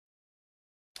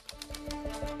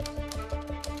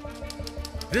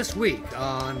This week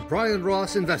on Brian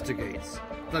Ross Investigates,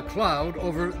 the cloud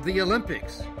over the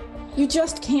Olympics. You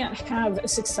just can't have a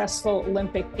successful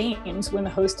Olympic Games when the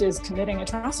host is committing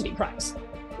atrocity crimes.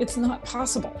 It's not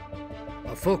possible.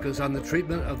 A focus on the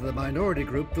treatment of the minority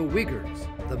group, the Uyghurs,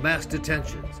 the mass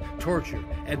detentions, torture,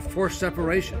 and forced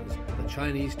separations the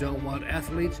Chinese don't want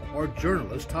athletes or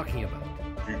journalists talking about.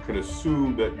 You can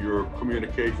assume that your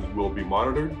communications will be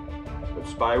monitored, that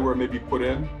spyware may be put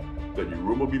in, that your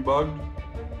room will be bugged.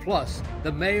 Plus,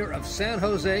 the mayor of San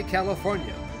Jose,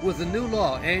 California, with a new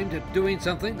law aimed at doing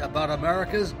something about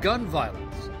America's gun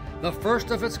violence, the first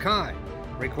of its kind,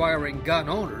 requiring gun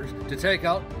owners to take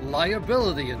out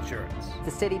liability insurance.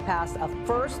 The city passed a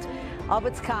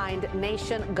first-of-its-kind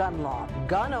nation gun law.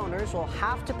 Gun owners will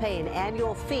have to pay an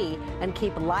annual fee and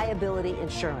keep liability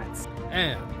insurance.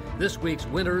 And this week's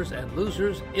winners and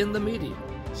losers in the media.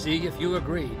 See if you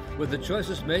agree with the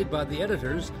choices made by the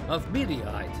editors of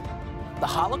Mediaite. The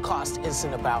Holocaust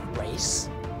isn't about race.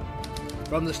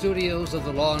 From the studios of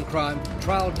the Law&Crime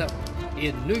Trial Network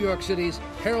in New York City's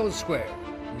Herald Square,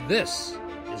 this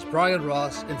is Brian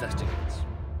Ross Investigates.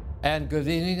 And good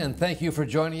evening, and thank you for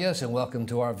joining us, and welcome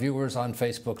to our viewers on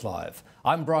Facebook Live.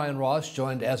 I'm Brian Ross,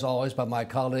 joined as always by my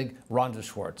colleague Rhonda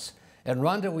Schwartz. And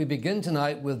Rhonda, we begin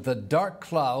tonight with the dark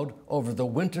cloud over the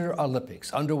Winter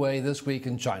Olympics, underway this week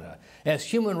in China, as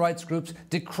human rights groups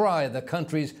decry the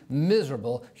country's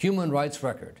miserable human rights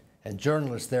record. And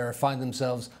journalists there find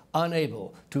themselves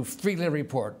unable to freely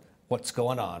report what's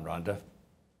going on, Rhonda.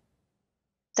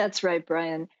 That's right,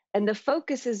 Brian. And the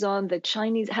focus is on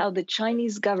how the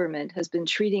Chinese government has been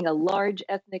treating a large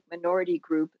ethnic minority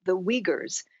group, the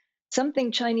Uyghurs,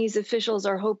 something Chinese officials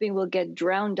are hoping will get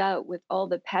drowned out with all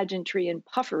the pageantry and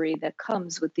puffery that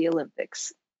comes with the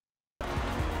Olympics.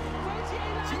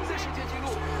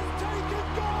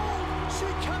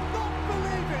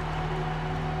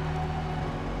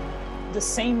 The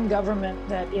same government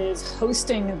that is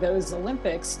hosting those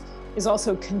Olympics is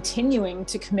also continuing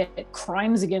to commit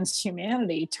crimes against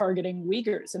humanity targeting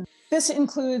Uyghurs. And this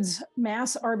includes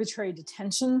mass arbitrary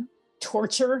detention,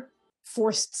 torture,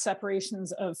 forced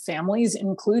separations of families,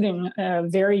 including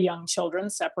very young children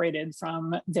separated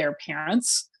from their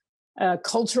parents,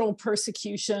 cultural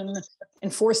persecution,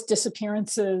 enforced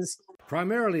disappearances.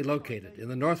 Primarily located in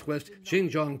the northwest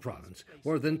Xinjiang province,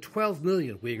 more than 12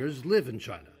 million Uyghurs live in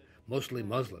China. Mostly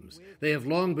Muslims, they have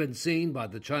long been seen by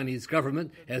the Chinese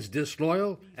government as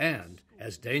disloyal and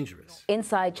as dangerous.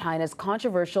 Inside China's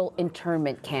controversial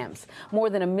internment camps, more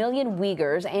than 1 million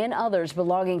Uyghurs and others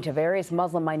belonging to various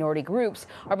Muslim minority groups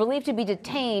are believed to be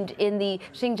detained in the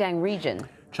Xinjiang region.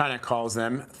 China calls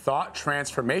them thought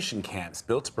transformation camps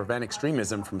built to prevent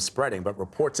extremism from spreading, but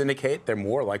reports indicate they're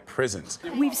more like prisons.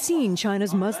 We've seen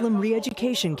China's Muslim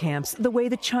re-education camps the way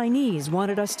the Chinese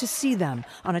wanted us to see them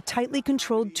on a tightly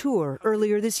controlled tour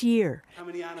earlier this year.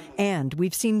 And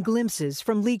we've seen glimpses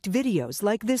from leaked videos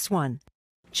like this one.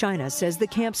 China says the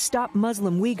camps stop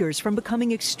Muslim Uyghurs from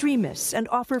becoming extremists and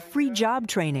offer free job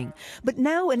training. But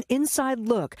now an inside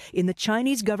look in the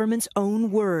Chinese government's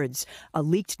own words. A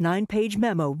leaked 9-page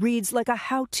memo reads like a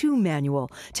how-to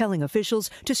manual, telling officials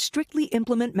to strictly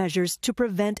implement measures to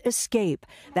prevent escape.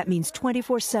 That means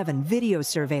 24/7 video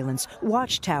surveillance,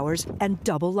 watchtowers, and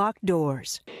double-locked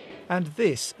doors. And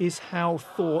this is how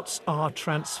thoughts are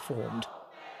transformed.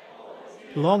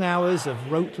 Long hours of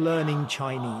rote-learning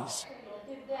Chinese.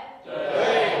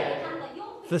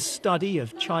 The study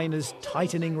of China's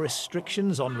tightening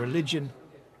restrictions on religion,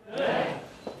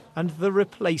 and the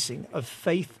replacing of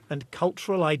faith and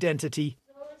cultural identity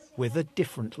with a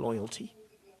different loyalty.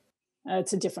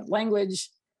 It's a different language,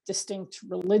 distinct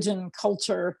religion,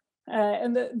 culture,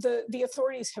 and the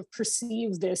authorities have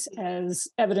perceived this as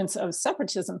evidence of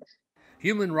separatism.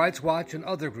 Human Rights Watch and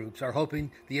other groups are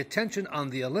hoping the attention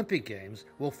on the Olympic Games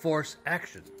will force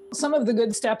action. Some of the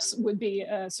good steps would be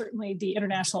certainly the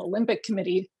International Olympic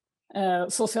Committee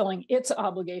fulfilling its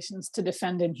obligations to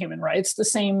defend human rights. The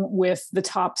same with the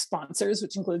top sponsors,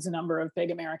 which includes a number of big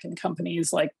American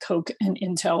companies like Coke and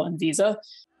Intel and Visa.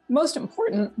 Most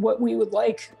important, what we would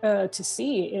like to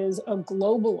see is a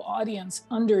global audience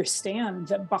understand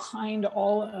that behind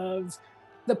all of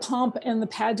the pomp and the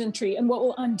pageantry and what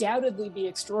will undoubtedly be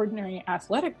extraordinary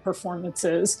athletic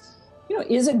performances,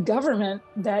 is a government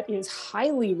that is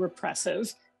highly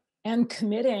repressive and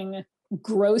committing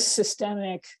gross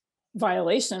systemic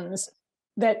violations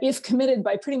that, if committed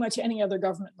by pretty much any other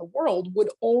government in the world, would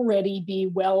already be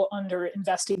well under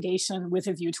investigation with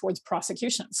a view towards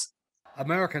prosecutions.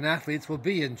 American athletes will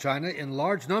be in China in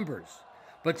large numbers.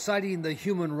 But citing the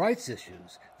human rights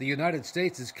issues, the United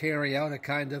States is carrying out a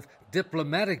kind of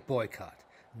diplomatic boycott,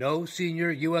 No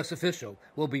senior U.S. official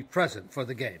will be present for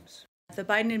the Games. The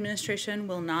Biden administration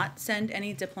will not send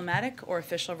any diplomatic or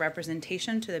official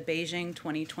representation to the Beijing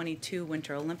 2022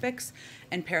 Winter Olympics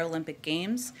and Paralympic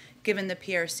Games, given the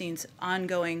PRC's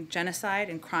ongoing genocide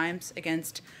and crimes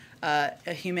against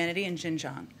humanity in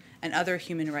Xinjiang and other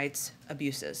human rights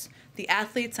abuses. The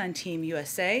athletes on Team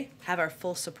USA have our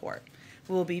full support.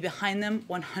 We will be behind them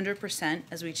 100%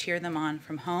 as we cheer them on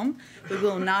from home, but we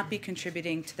will not be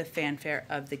contributing to the fanfare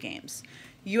of the Games.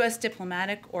 U.S.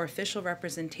 diplomatic or official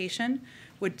representation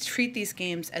would treat these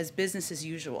games as business as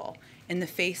usual in the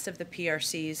face of the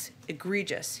PRC's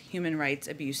egregious human rights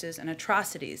abuses and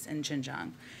atrocities in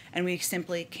Xinjiang, and we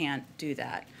simply can't do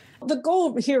that. The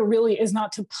goal here really is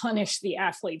not to punish the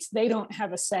athletes. They don't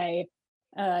have a say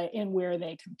in where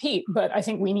they compete, but I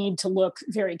think we need to look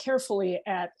very carefully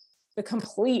at the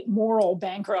complete moral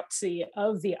bankruptcy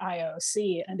of the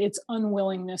IOC and its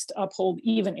unwillingness to uphold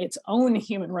even its own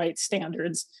human rights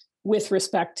standards with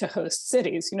respect to host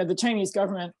cities. You know, the Chinese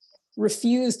government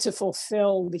refused to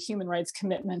fulfill the human rights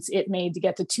commitments it made to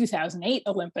get the 2008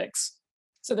 Olympics.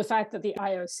 So the fact that the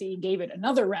IOC gave it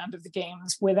another round of the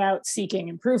Games without seeking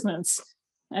improvements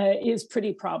is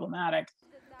pretty problematic.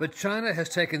 But China has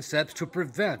taken steps to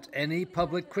prevent any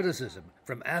public criticism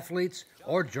from athletes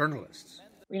or journalists.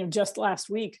 You know, just last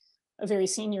week, a very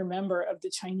senior member of the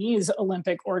Chinese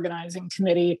Olympic Organizing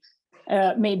Committee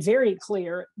made very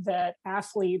clear that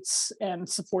athletes and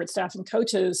support staff and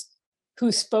coaches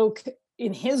who spoke,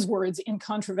 in his words, in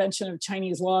contravention of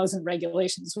Chinese laws and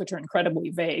regulations, which are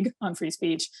incredibly vague on free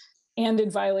speech, and in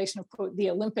violation of, quote, the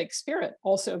Olympic spirit,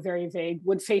 also very vague,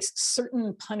 would face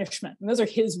certain punishment. And those are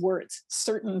his words,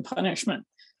 certain punishment.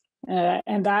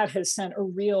 And that has sent a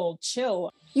real chill.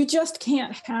 You just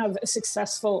can't have a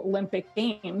successful Olympic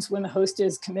Games when the host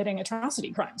is committing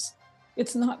atrocity crimes.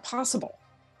 It's not possible.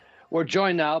 We're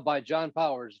joined now by John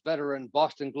Powers, veteran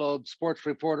Boston Globe sports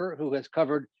reporter who has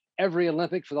covered every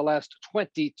Olympic for the last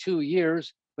 22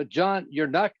 years. But John, you're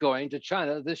not going to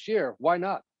China this year. Why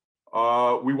not?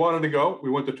 We wanted to go. We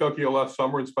went to Tokyo last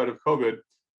summer in spite of COVID,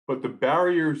 but the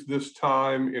barriers this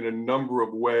time in a number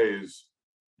of ways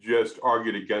just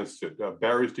argued against it.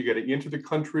 Barriers to getting into the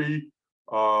country,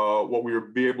 what we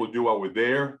would be able to do while we're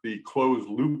there, the closed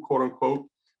loop, quote unquote,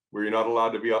 where you're not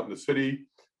allowed to be out in the city,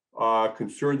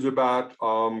 concerns about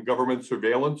government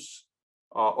surveillance,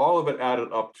 all of it added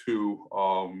up to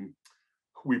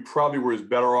we probably were as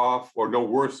better off or no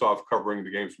worse off covering the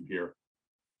Games from here.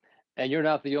 And you're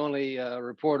not the only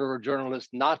reporter or journalist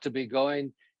not to be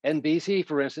going. NBC,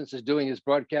 for instance, is doing his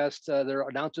broadcast. Their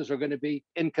announcers are going to be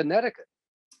in Connecticut.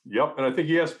 Yep, and I think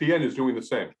ESPN is doing the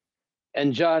same.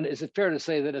 And John, is it fair to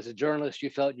say that as a journalist,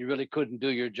 you felt you really couldn't do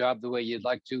your job the way you'd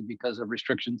like to because of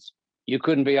restrictions? You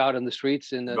couldn't be out in the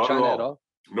streets in China at all?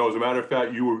 No, as a matter of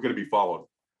fact, you were going to be followed.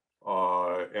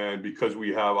 And because we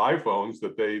have iPhones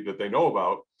that they know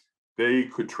about, they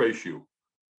could trace you.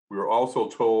 We were also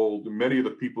told, many of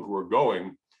the people who are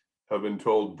going have been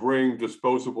told, bring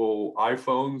disposable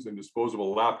iPhones and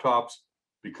disposable laptops,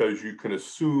 because you can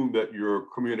assume that your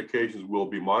communications will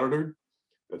be monitored,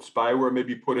 that spyware may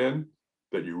be put in,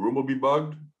 that your room will be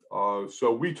bugged.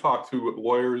 So we talked to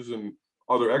lawyers and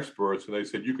other experts, and they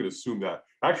said you can assume that.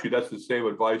 Actually, that's the same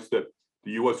advice that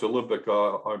the U.S. Olympic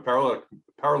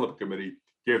Paralympic Committee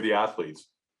gave the athletes.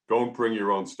 Don't bring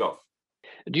your own stuff.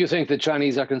 Do you think the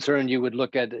Chinese are concerned you would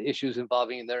look at issues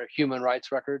involving their human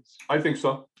rights records? I think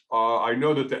so. I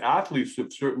know that the athletes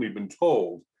have certainly been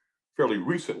told fairly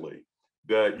recently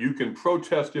that you can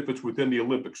protest if it's within the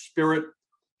Olympic spirit,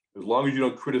 as long as you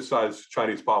don't criticize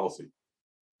Chinese policy.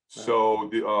 So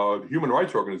the human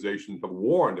rights organizations have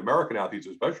warned American athletes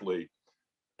especially,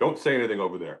 don't say anything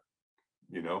over there,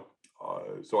 you know?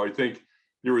 So I think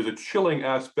there is a chilling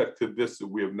aspect to this that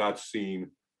we have not seen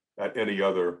at any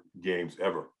other Games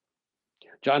ever.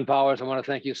 John Powers, I want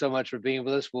to thank you so much for being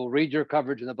with us. We'll read your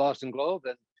coverage in the Boston Globe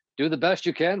and do the best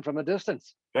you can from a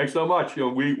distance. Thanks so much. You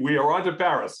know, we are on to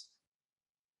Paris.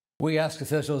 We asked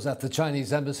officials at the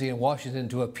Chinese embassy in Washington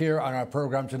to appear on our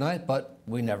program tonight, but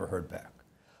we never heard back.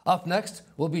 Up next,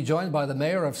 we'll be joined by the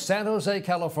mayor of San Jose,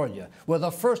 California, with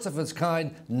a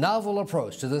first-of-its-kind novel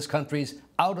approach to this country's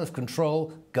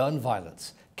out-of-control gun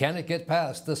violence. Can it get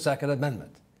past the Second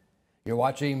Amendment? You're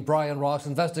watching Brian Ross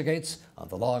Investigates on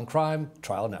the Law and Crime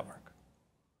Trial Network.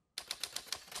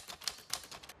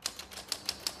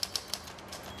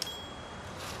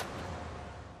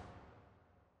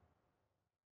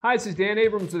 Hi, this is Dan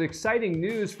Abrams with exciting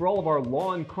news for all of our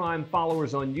Law and Crime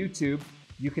followers on YouTube.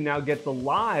 You can now get the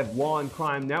live Law and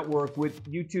Crime Network with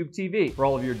YouTubeTV for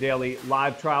all of your daily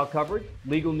live trial coverage,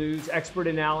 legal news, expert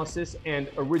analysis, and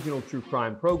original true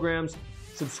crime programs.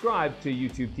 Subscribe to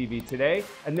YouTube TV today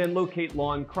and then locate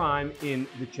Law and Crime in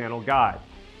the channel guide.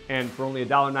 And for only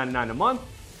 $1.99 a month,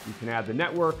 you can add the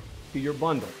network to your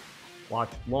bundle. Watch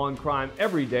Law and Crime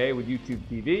every day with YouTube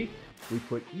TV. We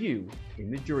put you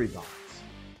in the jury box.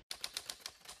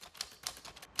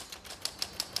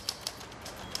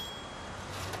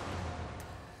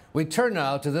 We turn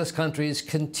now to this country's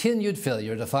continued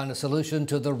failure to find a solution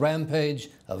to the rampage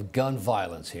of gun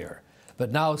violence here.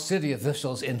 But now city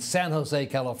officials in San Jose,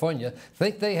 California,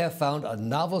 think they have found a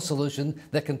novel solution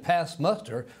that can pass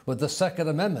muster with the Second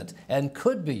Amendment and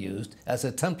could be used as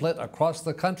a template across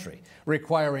the country,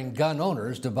 requiring gun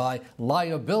owners to buy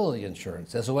liability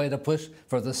insurance as a way to push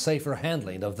for the safer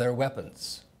handling of their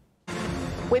weapons.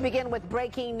 We begin with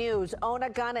breaking news. Own a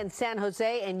gun in San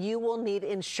Jose and you will need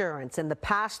insurance. In the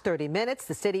past 30 minutes,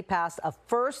 the city passed a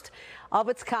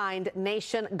first-of-its-kind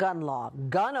nation gun law.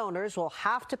 Gun owners will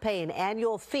have to pay an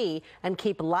annual fee and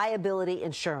keep liability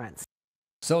insurance.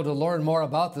 So to learn more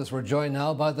about this, we're joined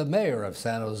now by the mayor of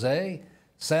San Jose,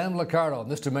 Sam Liccardo.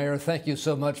 Mr. Mayor, thank you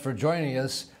so much for joining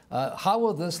us. How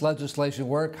will this legislation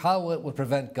work? How it will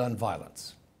prevent gun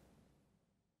violence?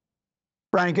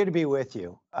 Brian, good to be with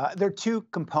you. There are two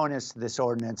components to this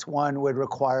ordinance. One would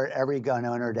require every gun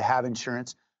owner to have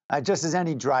insurance, just as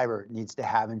any driver needs to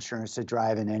have insurance to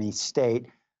drive in any state.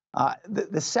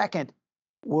 The second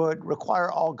would require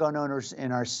all gun owners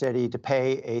in our city to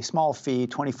pay a small fee,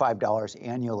 $25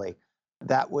 annually.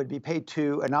 That would be paid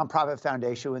to a nonprofit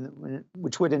foundation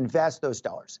which would invest those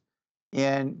dollars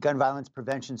in gun violence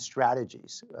prevention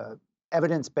strategies,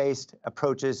 evidence-based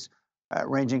approaches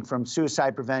ranging from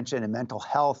suicide prevention and mental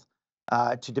health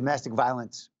to domestic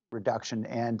violence reduction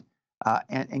and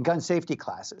gun safety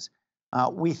classes.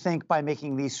 We think by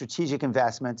making these strategic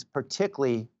investments,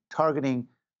 particularly targeting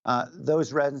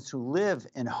those residents who live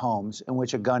in homes in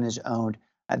which a gun is owned,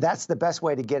 that's the best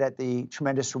way to get at the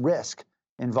tremendous risk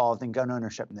involved in gun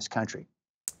ownership in this country.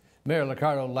 Mayor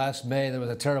Liccardo, last May there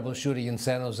was a terrible shooting in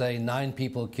San Jose, 9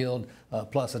 people killed,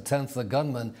 plus a 10th the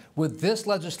gunman. Would this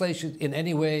legislation in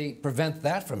any way prevent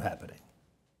that from happening?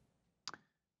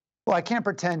 Well, I can't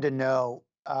pretend to know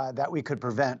that we could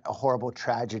prevent a horrible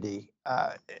tragedy.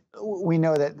 We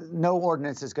know that no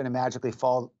ordinance is going to magically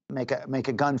make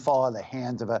a gun fall out of the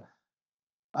hands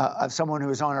of someone who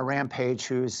is on a rampage,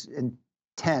 who's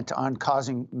intent on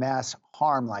causing mass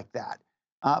harm like that.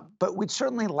 But we'd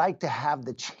certainly like to have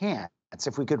the chance,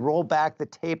 if we could roll back the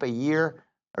tape a year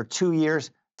or 2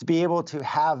 years, to be able to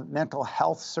have mental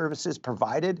health services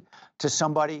provided to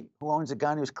somebody who owns a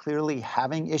gun who's clearly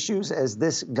having issues, as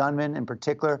this gunman in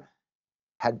particular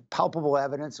had palpable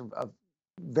evidence of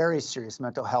very serious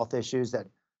mental health issues that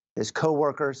his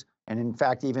coworkers and in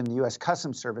fact even the U.S.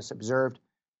 Customs Service observed.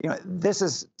 You know, this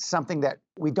is something that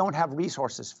we don't have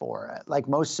resources for. Like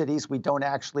most cities, we don't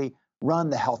actually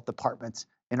run the health departments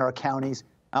in our counties.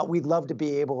 We'd love to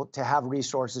be able to have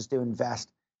resources to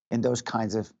invest in those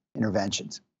kinds of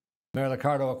interventions. Mayor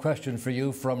Liccardo, a question for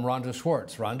you from Rhonda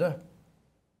Schwartz. Rhonda?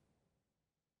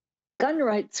 Gun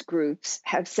rights groups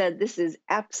have said this is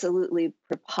absolutely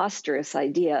preposterous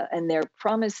idea, and they're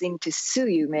promising to sue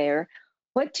you, Mayor.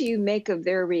 What do you make of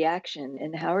their reaction,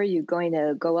 and how are you going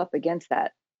to go up against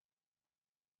that?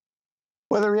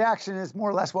 Well, the reaction is more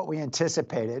or less what we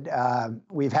anticipated.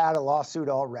 We've had a lawsuit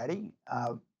already.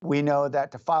 We know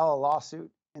that to file a lawsuit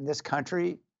in this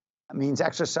country means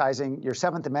exercising your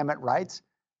Seventh Amendment rights,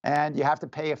 and you have to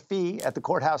pay a fee at the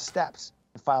courthouse steps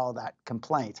to file that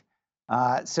complaint.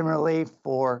 Similarly,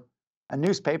 for a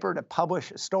newspaper to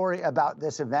publish a story about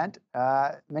this event,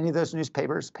 many of those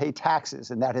newspapers pay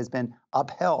taxes, and that has been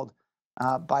upheld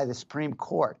by the Supreme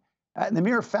Court. The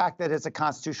mere fact that it's a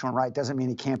constitutional right doesn't mean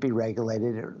it can't be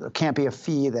regulated, or there can't be a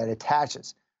fee that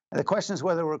attaches. The question is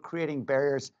whether we're creating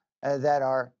barriers that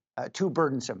are too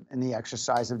burdensome in the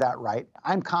exercise of that right.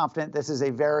 I'm confident this is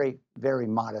a very, very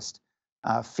modest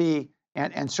fee,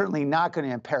 and certainly not going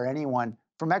to impair anyone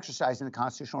from exercising the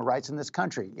constitutional rights in this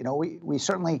country. You know, we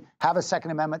certainly have a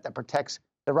Second Amendment that protects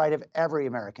the right of every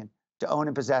American to own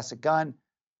and possess a gun,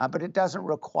 but it doesn't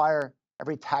require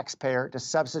every taxpayer to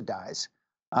subsidize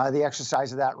the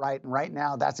exercise of that right. And right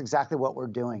now, that's exactly what we're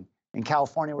doing. In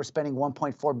California, we're spending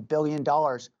 $1.4 billion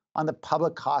on the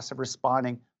public cost of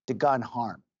responding to gun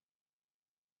harm.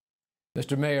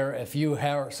 Mr. Mayor, if you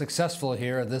are successful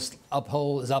here, this is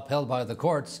upheld by the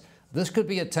courts, this could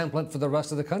be a template for the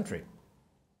rest of the country.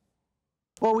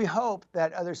 Well, we hope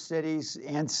that other cities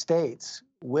and states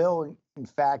will, in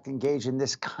fact, engage in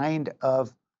this kind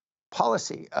of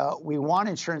policy. We want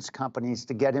insurance companies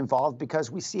to get involved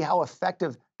because we see how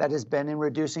effective that has been in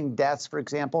reducing deaths, for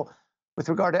example, with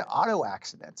regard to auto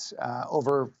accidents.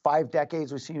 Over 5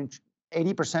 decades, we've seen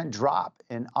 80% drop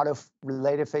in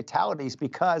auto-related fatalities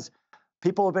because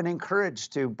people have been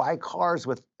encouraged to buy cars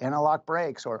with anti-lock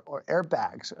brakes or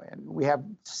airbags. And we have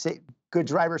good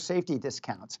driver safety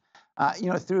discounts.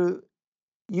 Through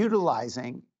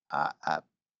utilizing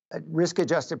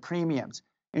risk-adjusted premiums,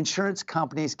 insurance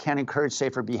companies can encourage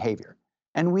safer behavior.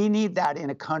 And we need that in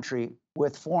a country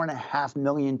with 4.5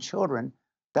 million children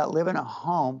that live in a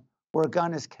home where a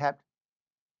gun is kept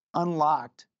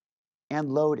unlocked and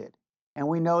loaded. And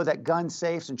we know that gun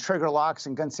safes and trigger locks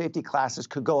and gun safety classes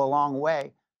could go a long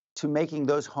way to making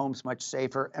those homes much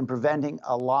safer and preventing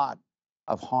a lot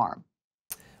of harm.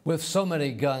 With so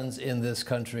many guns in this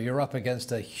country, you're up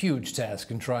against a huge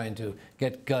task in trying to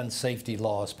get gun safety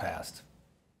laws passed.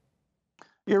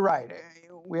 You're right.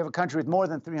 We have a country with more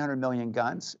than 300 million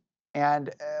guns, and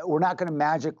we're not going to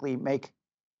magically make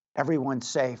everyone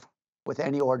safe with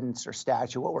any ordinance or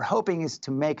statute. What we're hoping is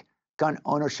to make gun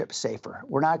ownership safer.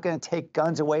 We're not going to take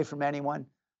guns away from anyone.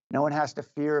 No one has to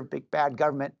fear of big bad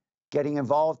government getting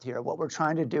involved here. What we're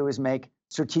trying to do is make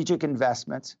strategic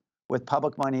investments with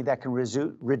public money that can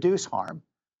reduce harm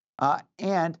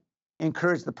and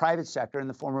encourage the private sector in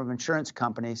the form of insurance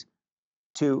companies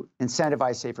to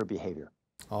incentivize safer behavior.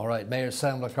 All right, Mayor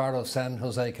Sam Liccardo of San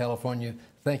Jose, California,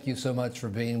 thank you so much for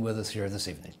being with us here this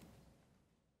evening.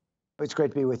 It's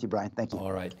great to be with you, Brian. Thank you.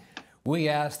 All right. We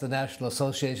asked the National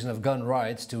Association of Gun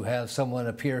Rights to have someone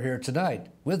appear here tonight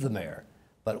with the mayor,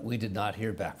 but we did not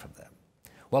hear back from them.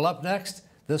 Well, up next,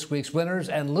 this week's winners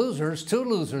and losers, two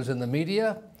losers in the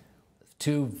media,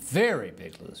 two very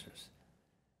big losers.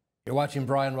 You're watching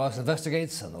Brian Ross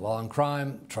Investigates on the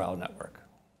Law&Crime Trial Network.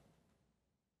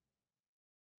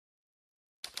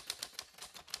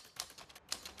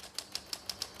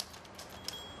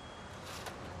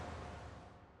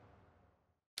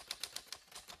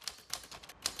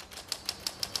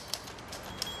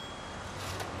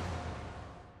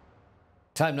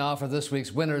 Time now for this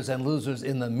week's winners and losers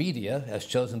in the media, as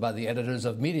chosen by the editors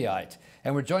of Mediaite.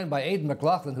 And we're joined by Aidan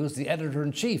McLaughlin, who's the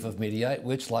editor-in-chief of Mediaite,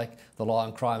 which, like the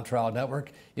Law&Crime Trial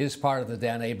Network, is part of the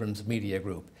Dan Abrams Media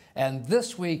Group. And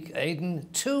this week, Aidan,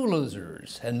 two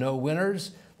losers and no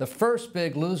winners. The first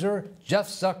big loser, Jeff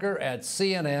Zucker at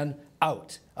CNN,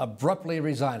 out, abruptly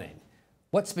resigning.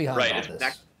 What's behind all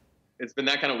this? It's been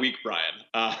that kind of week,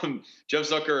 Brian. Jeff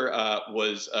Zucker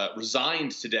was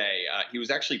resigned today. He was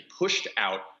actually pushed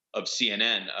out of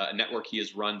CNN, a network he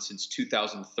has run since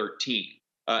 2013.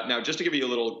 Now, just to give you a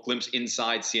little glimpse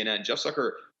inside CNN, Jeff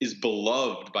Zucker is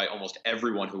beloved by almost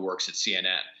everyone who works at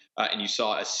CNN. And you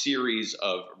saw a series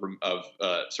of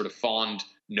sort of fond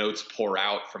notes pour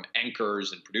out from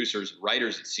anchors and producers and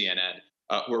writers at CNN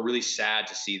who are really sad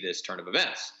to see this turn of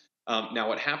events. Now,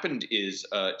 what happened is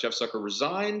Jeff Zucker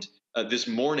resigned. This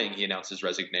morning, he announced his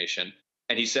resignation,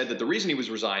 and he said that the reason he was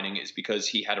resigning is because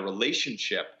he had a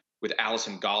relationship with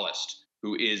Alison Gollust,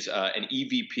 who is an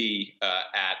EVP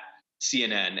at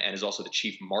CNN and is also the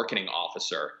chief marketing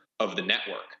officer of the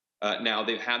network. Now,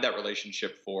 they've had that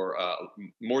relationship for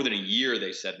more than a year,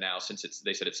 they said now, since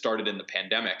they said it started in the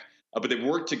pandemic. But they've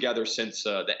worked together since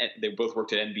they both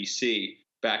worked at NBC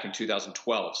back in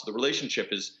 2012. So the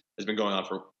relationship has been going on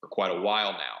for quite a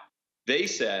while now. They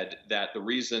said that the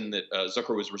reason that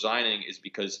Zucker was resigning is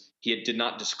because he did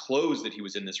not disclose that he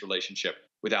was in this relationship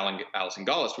with Alison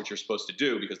Gollust, which you're supposed to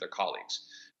do because they're colleagues.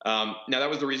 Now, that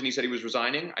was the reason he said he was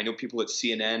resigning. I know people at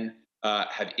CNN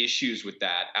have issues with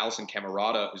that. Alison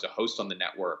Camerata, who's a host on the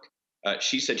network,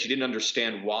 she said she didn't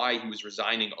understand why he was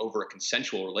resigning over a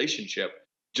consensual relationship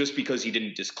just because he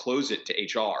didn't disclose it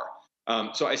to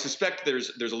HR. So I suspect there's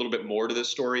a little bit more to this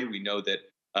story. We know that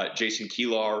Jason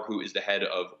Kilar, who is the head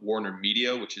of Warner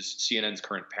Media, which is CNN's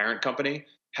current parent company,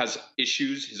 has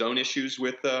his own issues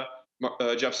with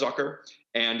Jeff Zucker,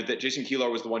 and that Jason Kilar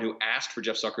was the one who asked for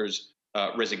Jeff Zucker's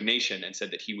resignation and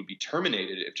said that he would be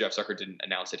terminated if Jeff Zucker didn't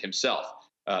announce it himself.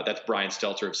 That's Brian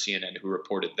Stelter of CNN who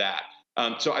reported that.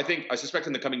 So I suspect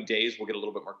in the coming days we'll get a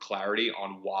little bit more clarity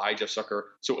on why Jeff Zucker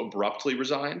so abruptly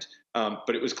resigned,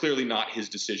 but it was clearly not his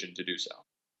decision to do so.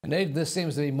 And Aidan, this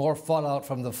seems to be more fallout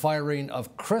from the firing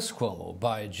of Chris Cuomo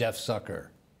by Jeff Zucker.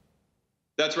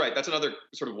 That's right. That's another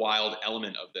sort of wild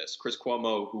element of this. Chris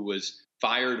Cuomo, who was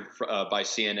fired by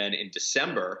CNN in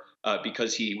December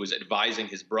because he was advising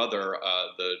his brother,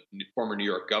 the former New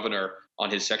York governor,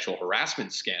 on his sexual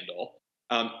harassment scandal.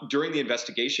 During the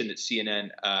investigation that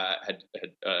CNN had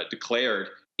declared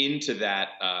into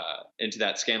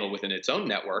that scandal within its own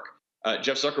network,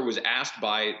 Jeff Zucker was asked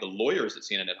by the lawyers that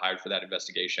CNN had hired for that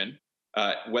investigation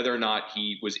whether or not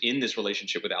he was in this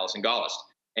relationship with Alison Gollust.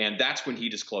 And that's when he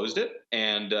disclosed it.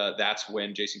 And that's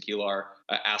when Jason Kilar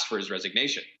asked for his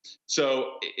resignation.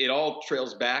 So it all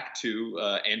trails back to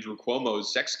Andrew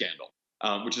Cuomo's sex scandal,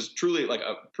 which is truly like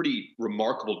a pretty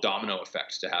remarkable domino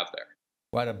effect to have there.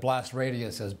 Quite a blast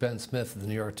radius, as Ben Smith of the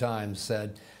New York Times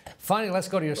said. Finally, let's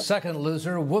go to your second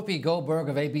loser, Whoopi Goldberg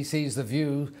of ABC's The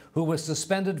View, who was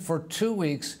suspended for 2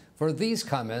 weeks for these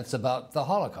comments about the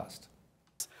Holocaust.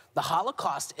 The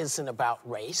Holocaust isn't about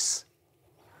race.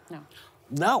 No.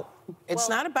 No, it's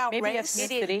not about race.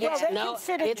 Ethnicity. Well, they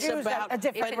consider it's Jews about a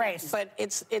different race. But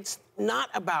it's not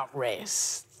about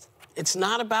race. It's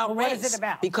not about race. What is it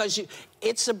about? Because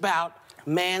it's about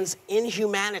man's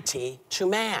inhumanity to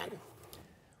man.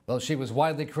 Well, she was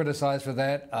widely criticized for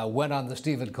that, went on the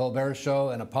Stephen Colbert Show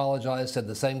and apologized, said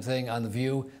the same thing on The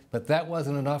View, but that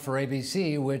wasn't enough for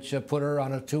ABC, which put her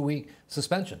on a 2-week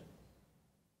suspension.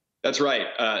 That's right.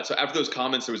 So after those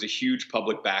comments, there was a huge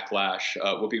public backlash.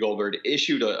 Whoopi Goldberg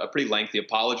issued a pretty lengthy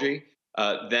apology.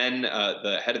 Then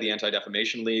the head of the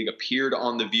Anti-Defamation League appeared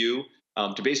on The View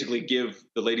to basically give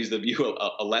the ladies of The View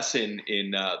a lesson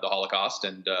in the Holocaust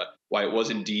and why it was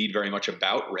indeed very much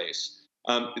about race.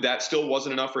 That still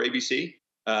wasn't enough for ABC.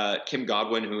 Kim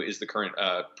Godwin, who is the current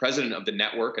president of the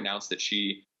network, announced that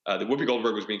that Whoopi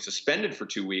Goldberg was being suspended for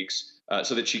 2 weeks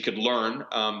so that she could learn.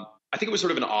 I think it was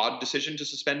sort of an odd decision to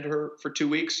suspend her for 2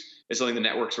 weeks. It's something the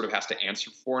network sort of has to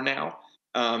answer for now.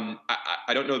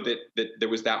 I don't know that there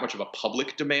was that much of a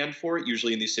public demand for it.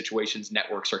 Usually in these situations,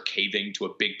 networks are caving to a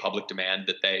big public demand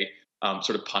that they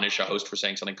sort of punish a host for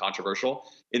saying something controversial.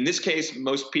 In this case,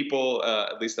 most people,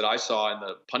 at least that I saw in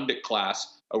the pundit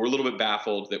class, were a little bit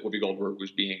baffled that Whoopi Goldberg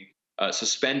was being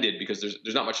suspended because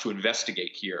there's not much to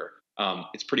investigate here.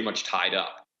 It's pretty much tied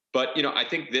up. But I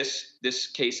think this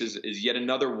case is yet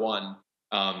another one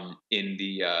in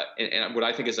the and what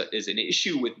I think is an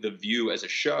issue with The View as a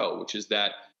show, which is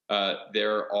that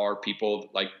there are people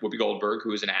like Whoopi Goldberg,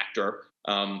 who is an actor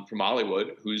from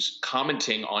Hollywood, who's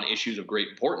commenting on issues of great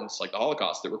importance like the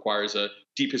Holocaust that requires a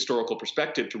deep historical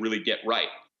perspective to really get right.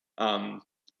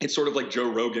 It's sort of like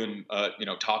Joe Rogan,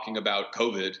 talking about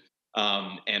COVID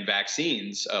and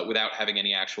vaccines without having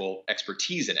any actual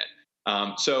expertise in it.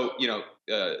 So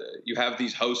you have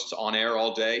these hosts on air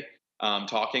all day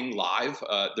talking live.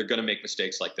 They're going to make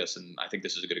mistakes like this, and I think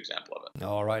this is a good example of it.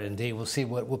 All right, indeed. We'll see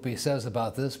what Whoopi says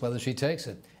about this, whether she takes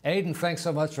it. Aidan, thanks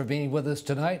so much for being with us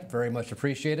tonight. Very much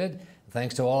appreciated.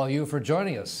 Thanks to all of you for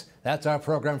joining us. That's our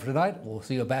program for tonight. We'll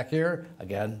see you back here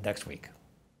again next week.